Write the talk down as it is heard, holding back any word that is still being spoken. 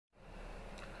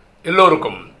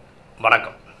எல்லோருக்கும்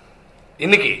வணக்கம்.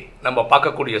 இன்னைக்கு நம்ம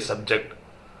பார்க்கக்கூடிய subject,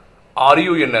 are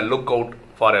you in a look out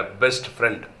for a best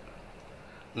friend?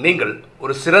 நீங்கள்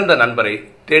ஒரு சிறந்த நண்பரை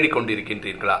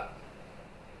தேடிக்கொண்டிருக்கின்றீர்களா?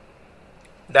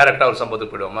 டைரக்டாக ஒரு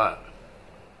சம்பவத்துக்கு போயிடுவோமா?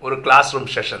 ஒரு கிளாஸ் ரூம்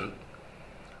செஷன்.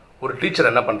 ஒரு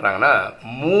டீச்சர் என்ன பண்ணுறாங்கன்னா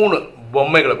 3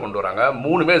 பொம்மைகளை கொண்டு வராங்க.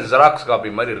 3மே ஜெராக்ஸ்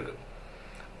காப்பி மாதிரி இருக்குது.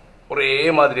 ஒரே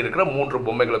மாதிரி இருக்கிற 3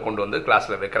 பொம்மைகளை கொண்டு வந்து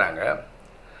கிளாஸில் வைக்கிறாங்க.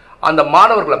 அந்த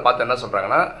மாணவர்களை பார்த்து என்ன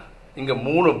சொல்கிறாங்கன்னா, இங்கே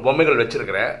 3 பொம்மைகள்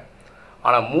வச்சுருக்கிறேன்,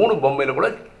 ஆனால் 3 பொம்மையில் கூட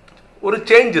ஒரு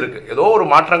சேஞ்ச் இருக்குது, ஏதோ ஒரு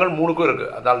மாற்றங்கள் 3க்கும் இருக்குது,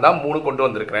 அதனால தான் 3 கொண்டு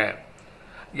வந்திருக்கிறேன்.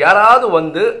 யாராவது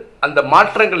வந்து அந்த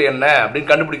மாற்றங்கள் என்ன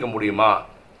அப்படின்னு கண்டுபிடிக்க முடியுமா?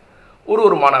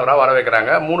 ஒரு மாணவராக வர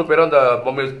வைக்கிறாங்க. 3 பேரும் அந்த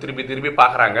பொம்மையை திருப்பி திருப்பி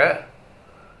பார்க்குறாங்க.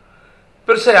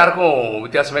 பெருசாக யாருக்கும்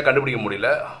வித்தியாசமே கண்டுபிடிக்க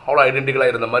முடியல. அவ்வளோ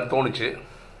ஐடென்டிக்கலாக இருந்த மாதிரி தோணுச்சு.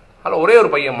 அதில் ஒரே ஒரு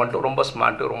பையன் மட்டும் ரொம்ப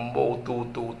ஸ்மார்ட்டு, ரொம்ப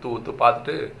ஊற்று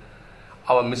பார்த்துட்டு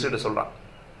அவன் மிஸ்ஸிட்ட சொல்கிறான்,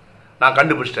 நான்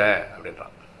கண்டுபிடிச்சிட்டேன்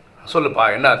அப்படின்றான். சொல்லுப்பா,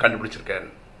 என்ன கண்டுபிடிச்சிருக்கேன்?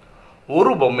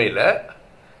 ஒரு பொம்மையில்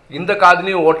இந்த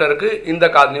காதுலேயும் ஓட்டை இருக்குது, இந்த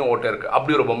காதுலேயும் ஓட்டை இருக்குது,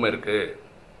 அப்படி ஒரு பொம்மை இருக்குது.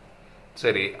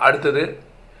 சரி, அடுத்தது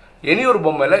இனி ஒரு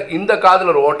பொம்மையில் இந்த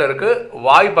காதில் ஒரு ஓட்டை இருக்குது,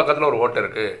 வாய் பக்கத்தில் ஒரு ஓட்டை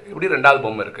இருக்குது, இப்படி 2வது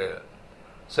பொம்மை இருக்குது.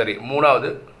 சரி,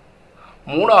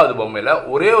 மூணாவது பொம்மையில்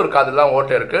ஒரே ஒரு காதில் தான்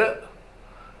ஓட்டை இருக்குது,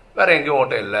 வேறு எங்கேயும்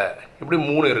ஓட்டை இல்லை, இப்படி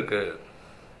 3 இருக்குது.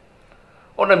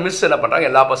 உடனே மிஸ் என்ன பண்ணுறாங்க,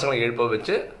 எல்லா பசங்களும் எழுப்ப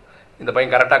வச்சு, இந்த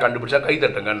பையன் கரெக்டாக கண்டுபிடிச்சா கை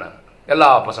தட்டுங்கன்னு எல்லா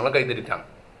பசங்களும் கை தட்டிட்டாங்க.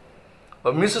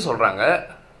 இப்போ மிஸ்ஸு சொல்கிறாங்க,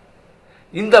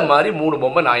 இந்த மாதிரி 3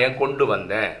 பொம்மை நான் ஏன் கொண்டு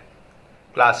வந்தேன்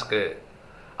கிளாஸ்க்கு,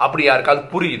 அப்படி யாருக்காவது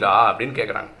புரியுதா அப்படின்னு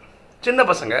கேட்குறாங்க. சின்ன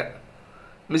பசங்க,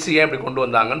 மிஸ் ஏன் இப்படி கொண்டு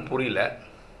வந்தாங்கன்னு புரியல.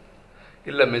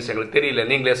 இல்லை மிஸ், எங்களுக்கு தெரியல,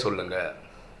 நீங்களே சொல்லுங்கள்.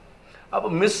 அப்போ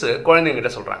மிஸ்ஸு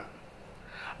குழந்தைங்கிட்ட சொல்கிறாங்க,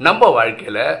 நம்ம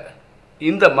வாழ்க்கையில்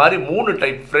இந்த மாதிரி 3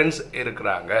 டைப் ஃப்ரெண்ட்ஸ்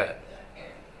இருக்கிறாங்க.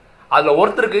 அதில்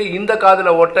ஒருத்தருக்கு இந்த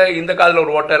காதில் ஓட்டை, இந்த காதில்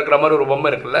ஒரு ஓட்டை இருக்கிற மாதிரி ஒரு பொம்மை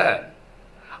இருக்குல்ல,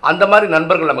 அந்த மாதிரி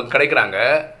நண்பர்கள் நமக்கு கிடைக்கிறாங்க.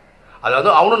 அதாவது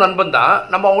அவனும் நண்பன் தான்,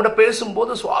 நம்ம அவங்ககிட்ட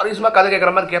பேசும்போது சுவாரஸ்யமாக கதை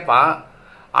கேட்குற மாதிரி கேட்பான்,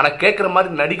 ஆனால் கேட்குற மாதிரி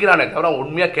நடிக்கிறானே தவிர அவன்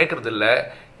உண்மையாக கேட்குறது இல்லை.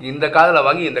 இந்த காதில்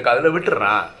வாங்கி இந்த காதில்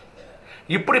விட்டுறான்.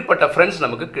 இப்படிப்பட்ட ஃப்ரெண்ட்ஸ்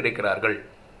நமக்கு கிடைக்கிறார்கள்.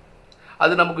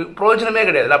 அது நமக்கு பிரயோஜனமே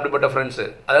கிடையாது. அப்படிப்பட்ட ஃப்ரெண்ட்ஸு,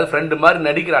 அதாவது ஃப்ரெண்டு மாதிரி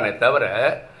நடிக்கிறானே தவிர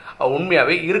அவன்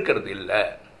உண்மையாகவே இருக்கிறது இல்லை.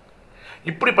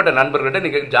 இப்படிப்பட்ட நண்பர்கள்ட்ட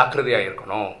நீங்கள் ஜாக்கிரதையாக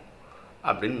இருக்கணும்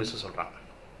அப்படின்னு மிஸ் சொல்கிறாங்க.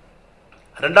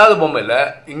 2வது பொம்மையில்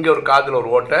இங்கே ஒரு காதில் ஒரு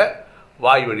ஓட்டை,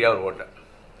 வாய் வழியாக ஒரு ஓட்டை.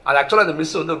 அது ஆக்சுவலாக அந்த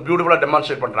மிஸ் வந்து பியூட்டிஃபுல்லாக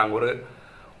டெமான்ஸ்ட்ரேட் பண்ணுறாங்க.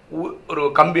 ஒரு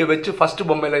கம்பியை வச்சு ஃபஸ்ட்டு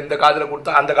பொம்மையில் இந்த காதில்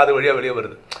கொடுத்தா அந்த காது வழியாக வெளியே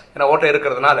வருது, ஏன்னா ஓட்டை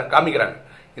இருக்கிறதுனால காமிக்கிறாங்க.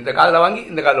 இந்த காதில் வாங்கி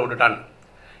இந்த காதில் விட்டுட்டான்னு.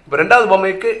 இப்போ 2வது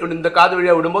பொம்மைக்கு இந்த காது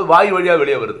வழியாக விடும்போது வாய் வழியாக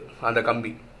வெளியே வருது அந்த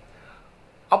கம்பி.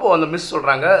 அப்போது அந்த மிஸ்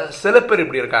சொல்கிறாங்க, சில பேர்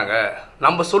இப்படி இருக்காங்க,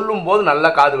 நம்ம சொல்லும்போது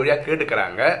நல்லா காது வழியாக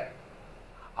கேட்டுக்கிறாங்க,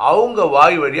 அவங்க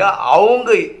வாய் வழியாக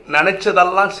அவங்க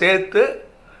நினச்சதெல்லாம் சேர்த்து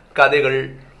கதைகள்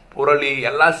புரளி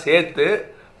எல்லாம் சேர்த்து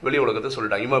வெளி உலகத்தை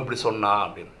சொல்லிட்டாங்க. இவன் இப்படி சொன்னான்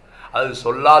அப்படின்னு. அது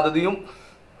சொல்லாததையும்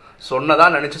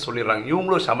சொன்னதான் நினச்சி சொல்லிடுறாங்க.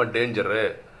 இவங்களும் செம டேஞ்சரு,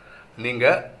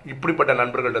 நீங்கள் இப்படிப்பட்ட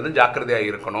நண்பர்கள்ட்ட வந்து ஜாக்கிரதையாக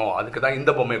இருக்கணும், அதுக்கு தான்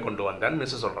இந்த பொம்மையை கொண்டு வந்தேன்னு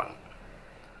மிஸ் சொல்கிறாங்க.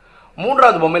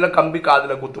 3வது பொம்மையில் கம்பி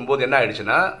காதில் குத்தும்போது என்ன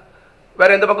ஆயிடுச்சுன்னா,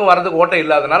 வேறு எந்த பக்கம் வரதுக்கு ஓட்டை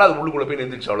இல்லாதனால அது உள்ளுக்குள்ளே போய்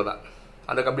நின்றுச்சு, அவ்வளோதான்.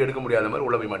 அந்த கம்பி எடுக்க முடியாத மாதிரி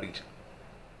உள்ள போய் மாட்டிச்சு.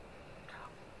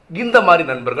 இந்த மாதிரி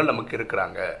நண்பர்கள் நமக்கு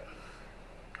இருக்கிறாங்க.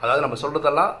 அதாவது நம்ம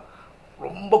சொல்கிறதெல்லாம்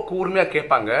ரொம்ப கூர்மையாக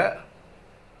கேட்பாங்க.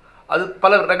 அது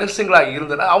பல ரகசியங்களாக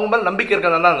இருந்ததுன்னா அவங்க மேலே நம்பிக்கை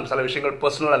இருக்கிறதுனால நம்ம சில விஷயங்கள்,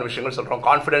 பர்சனலான விஷயங்கள் சொல்கிறோம்,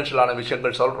 கான்ஃபிடென்ஷியலான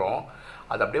விஷயங்கள் சொல்கிறோம்,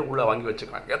 அதை அப்படியே உள்ளே வாங்கி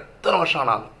வச்சுக்கிறாங்க. எத்தனை வருஷம்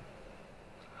ஆனாலும்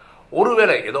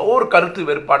ஒருவேளை ஏதோ ஒரு கருத்து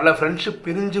வேறுபாடில் ஃப்ரெண்ட்ஷிப்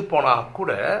பிரிஞ்சு போனால்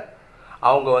கூட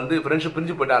அவங்க வந்து ஃப்ரெண்ட்ஷிப்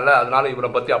பிரிஞ்சு போயிட்டாங்கல்ல, அதனால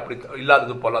இவரை பற்றி அப்படி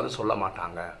இல்லாதது போலாது சொல்ல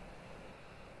மாட்டாங்க.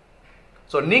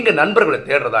 ஸோ நீங்கள் நண்பர்களை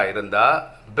தேடுறதா இருந்தால்,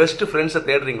 பெஸ்ட் ஃப்ரெண்ட்ஸை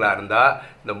தேடுறீங்களா இருந்தால்,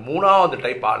 இந்த 3வது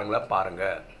டைப் ஆளுங்களை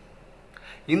பாருங்கள்.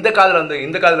 இந்த காதில் வந்து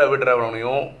இந்த காதில்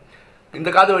விடுறவனையும், இந்த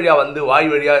காது வழியாக வந்து வாய்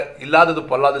வழியாக இல்லாதது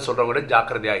பொல்லாது சொல்கிறவங்கள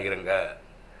ஜாக்கிரதையாக இருங்க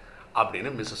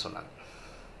அப்படின்னு மிஸ் சொன்னாங்க.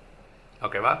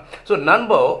 ஓகேவா? ஸோ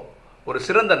ஒரு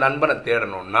சிறந்த நண்பனை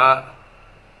தேடணும்னா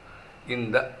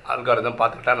இந்த அல்காரிதம்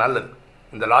பார்த்துக்கிட்டா நல்லது,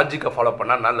 இந்த லாஜிக்கை ஃபாலோ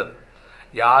பண்ணால் நல்லது.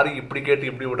 யார் இப்படி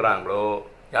கேட்டு இப்படி விடுறாங்களோ,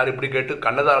 யார் இப்படி கேட்டு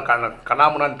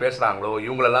கண்ணாமுனான்னு பேசுகிறாங்களோ,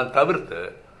 இவங்களெல்லாம் தவிர்த்து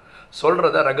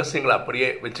சொல்கிறத ரகசியங்களை அப்படியே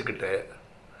வச்சுக்கிட்டு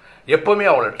எப்போவுமே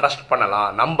அவங்கள ட்ரஸ்ட் பண்ணலாம்,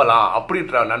 நம்பலாம்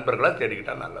அப்படின்ற நண்பர்களை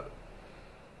தேடிக்கிட்டால் நல்லது.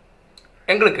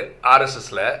 எங்களுக்கு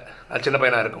ஆர்எஸ்எஸில் நான் சின்ன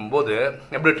பையனாக இருக்கும்போது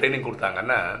எப்படி ட்ரைனிங்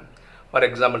கொடுத்தாங்கன்னா, ஃபார்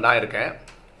எக்ஸாம்பிள் நான் இருக்கேன்,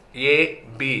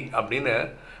 ஏபி அப்படின்னு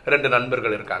 2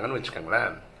 நண்பர்கள் இருக்காங்கன்னு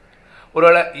வச்சுக்கோங்களேன்.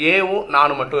 ஒருவேளை ஏவும்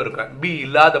நானும் மட்டும் இருக்கேன், பி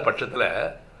இல்லாத பட்சத்தில்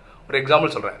ஒரு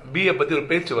எக்ஸாம்பிள் சொல்கிறேன், பியை பற்றி ஒரு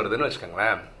பேச்சு வருதுன்னு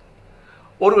வச்சுக்கோங்களேன்.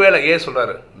 ஒருவேளை ஏ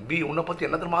சொல்கிறாரு, பி உன்னை பற்றி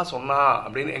என்ன தெரியுமா சொன்னா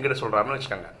அப்படின்னு எங்கிட்ட சொல்கிறாருன்னு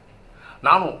வச்சுக்கோங்க.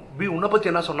 நானும் பி உன்னை பற்றி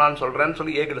என்ன சொன்னான்னு சொல்கிறேன்னு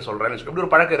சொல்லி ஏ கிட்ட சொல்கிறேன்னு வச்சுக்கோ. இப்படி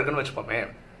ஒரு பழக்கம் இருக்குன்னு வச்சுப்போமே.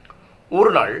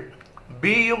 ஒரு நாள்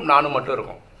பியும் நானும் மட்டும்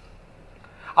இருக்கும்.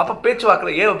 அப்போ பேச்சு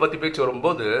வாக்கில் ஏவை பற்றி பேச்சு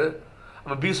வரும்போது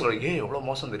அப்போ பி சொல்கிறேன் ஏ எவ்வளோ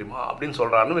மோசம் தெரியுமா அப்படின்னு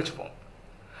சொல்கிறான்னு வச்சுப்போம்.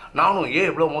 நானும் ஏ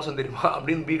எவ்வளோ மோசம் தெரியுமா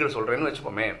அப்படின்னு பி கிட்ட சொல்கிறேன்னு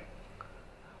வச்சுப்போமே.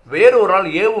 வேறு ஒரு நாள்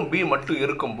ஏவும் பி மட்டும்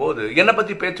இருக்கும்போது என்னை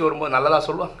பற்றி பேச்சு வரும்போது நல்லதாக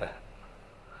சொல்லுவாங்க.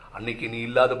 அன்னைக்கு நீ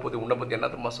இல்லாத போது உன்னை பற்றி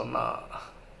என்னத்தம்மா சொன்னா,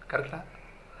 கரெக்டாக?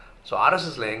 ஸோ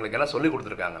ஆர்எஸ்எஸில் எங்களுக்கு என்ன சொல்லி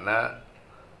கொடுத்துருக்காங்கன்னா,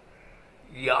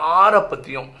 யாரை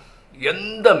பற்றியும்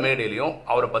எந்த மேடையிலையும்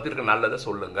அவரை பற்றி இருக்க நல்லதை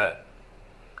சொல்லுங்கள்.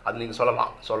 அது நீங்கள்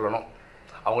சொல்லணும்.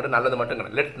 அவங்ககிட்ட நல்லது மட்டும்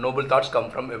கிடையாது. Let Nobel thoughts come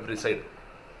from every side.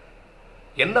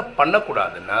 என்ன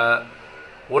பண்ணக்கூடாதுன்னா,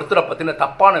 ஒருத்தரை பற்றின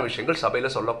தப்பான விஷயங்கள்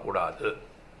சபையில் சொல்லக்கூடாது.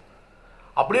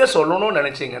 அப்படியே சொல்லணும்னு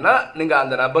நினச்சிங்கன்னா நீங்கள்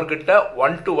அந்த நபர்கிட்ட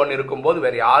 1-to-1 இருக்கும்போது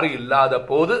வேறு யாரும் இல்லாத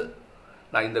போது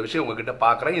நான் இந்த விஷயம் உங்ககிட்ட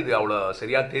பார்க்குறேன், இது அவ்வளோ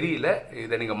சரியாக தெரியல,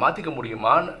 இதை நீங்கள் மாற்றிக்க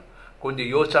முடியுமான்னு கொஞ்சம்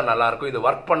யோசிச்சா நல்லாயிருக்கும், இது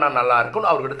ஒர்க் பண்ணால் நல்லாயிருக்கும்னு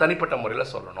அவர்கிட்ட தனிப்பட்ட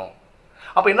முறையில் சொல்லணும்.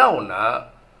 அப்போ என்ன ஆகுன்னா,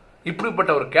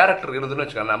 இப்படிப்பட்ட ஒரு கேரக்டர் இருந்துன்னு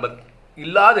வச்சுக்கோங்க, நம்ம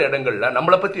இல்லாத இடங்களில்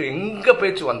நம்மளை பற்றி எங்கே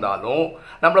பேச்சு வந்தாலும்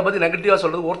நம்மளை பற்றி நெகட்டிவாக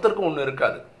சொல்கிறது ஒருத்தருக்கும் ஒன்றும்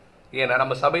இருக்காது. ஏன்னா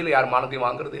நம்ம சபையில் யார் மானத்தையும்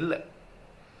வாங்குறது இல்லை.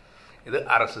 இது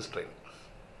ஆர்எஸ்எஸ் ட்ரெயின்.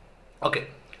 ஓகே,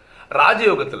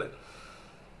 ராஜயோகத்தில்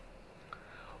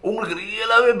உங்களுக்கு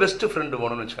ரியலாகவே பெஸ்ட்டு ஃப்ரெண்டு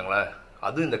வேணும்னு வச்சுக்கோங்களேன்.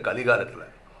 அதுவும் இந்த கலிகாலத்தில்,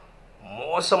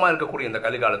 மோசமாக இருக்கக்கூடிய இந்த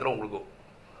கலிகாலத்தில் உங்களுக்கு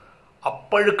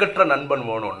அப்பழுக்கற்ற நண்பன்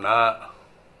வேணும்னா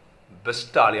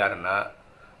பெஸ்ட் ஆள் யாருன்னா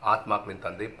ஆத்மாக்களின்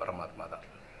தந்தை பரமாத்மா தான்.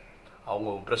 அவங்க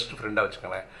பெஸ்ட் ஃப்ரெண்டாக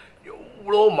வச்சுக்கோங்களேன்.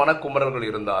 எவ்வளோ மனக்குமரர்கள்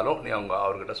இருந்தாலும் நீ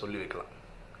அவர்கிட்ட சொல்லி வைக்கலாம்.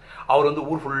 அவர்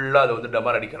ஊர் ஃபுல்லாக அதை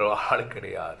டமார் அடிக்கிற ஆள்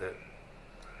கிடையாது.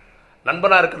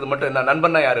 நண்பனாக இருக்கிறது மட்டும் என்ன,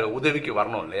 நண்பனா யார், உதவிக்கு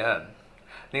வரணும் இல்லையா?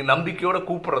 நீங்கள் நம்பிக்கையோடு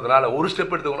கூப்பிட்றதுனால ஒரு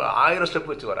ஸ்டெப் எடுத்துக்கணும், 1000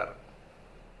 ஸ்டெப் வச்சு வராரு.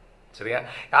 சரியா?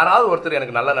 யாராவது ஒருத்தர்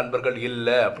எனக்கு நல்ல நண்பர்கள்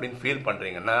இல்லை அப்படின்னு ஃபீல்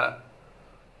பண்ணுறீங்கன்னா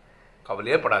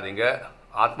கவலையே படாதீங்க.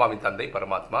 ஆத்மாவின் தந்தை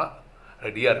பரமாத்மா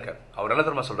ரெடியாக இருக்கார். அவர் என்ன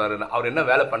தெரியுமா சொல்கிறாருன்னா, அவர் என்ன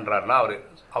வேலை பண்ணுறாருன்னா,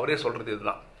 அவரே சொல்கிறது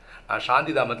இதுதான், நான்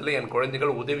சாந்தி தாமத்தில் என்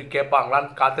குழந்தைகள் உதவி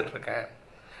கேட்பாங்களான்னு காத்துட்ருக்கேன்.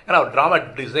 ஏன்னா அவர் ட்ராமா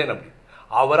டிசைன் அப்படி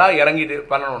அவராக இறங்கிட்டு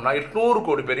பண்ணணும்னா 800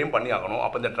 கோடி பேரையும் பண்ணி ஆகணும்.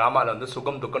 அப்போ இந்த ட்ராமாவில்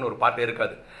சுகம் துக்கம்னு ஒரு பாட்டே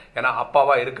இருக்காது. ஏன்னா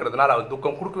அப்பாவாக இருக்கிறதுனால அவர்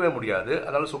துக்கம் கொடுக்கவே முடியாது,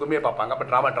 அதனால சுகமே பார்ப்பாங்க. அப்போ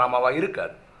ட்ராமாவாக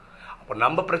இருக்காது. அப்போ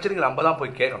நம்ம பிரச்சனைக்கு நம்ம தான்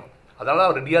போய் கேட்கணும். அதனால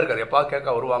அவர் ரெடியாக இருக்கார், எப்போ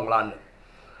கேட்க வருவாங்களான்னு.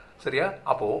 சரியா?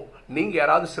 அப்போது நீங்கள்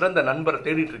யாராவது சிறந்த நண்பரை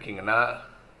தேடிட்டு இருக்கீங்கன்னா,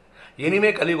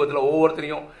 இனிமேல் கலியுகத்தில்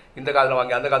ஒவ்வொருத்தரையும் இந்த காதில்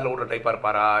வாங்கி அந்த காதில் விட்ற டைப்பாக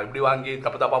இருப்பாரா, இப்படி வாங்கி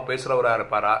தப்பாக பேசுகிறவராக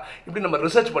இருப்பாரா, இப்படி நம்ம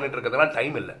ரிசர்ச் பண்ணிட்டு இருக்கிறதுலாம்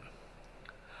டைம் இல்லை.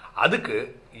 அதுக்கு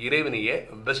இறைவனையே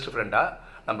பெஸ்ட் ஃப்ரெண்டாக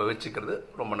நம்ம வச்சுக்கிறது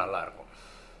ரொம்ப நல்லாயிருக்கும்.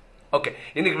 ஓகே,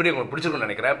 இன்றைக்கி வீடியோ உங்களுக்கு பிடிச்சிருக்குன்னு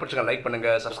நினைக்கிறேன். பிடிச்சிங்க லைக்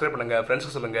பண்ணுங்கள், சப்ஸ்கிரைப் பண்ணுங்கள்,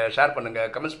 ஃப்ரெண்ட்ஸுக்கு சொல்லுங்கள், ஷேர் பண்ணுங்கள்,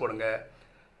 கமெண்ட்ஸ் போடுங்கள்.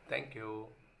 தேங்க்யூ.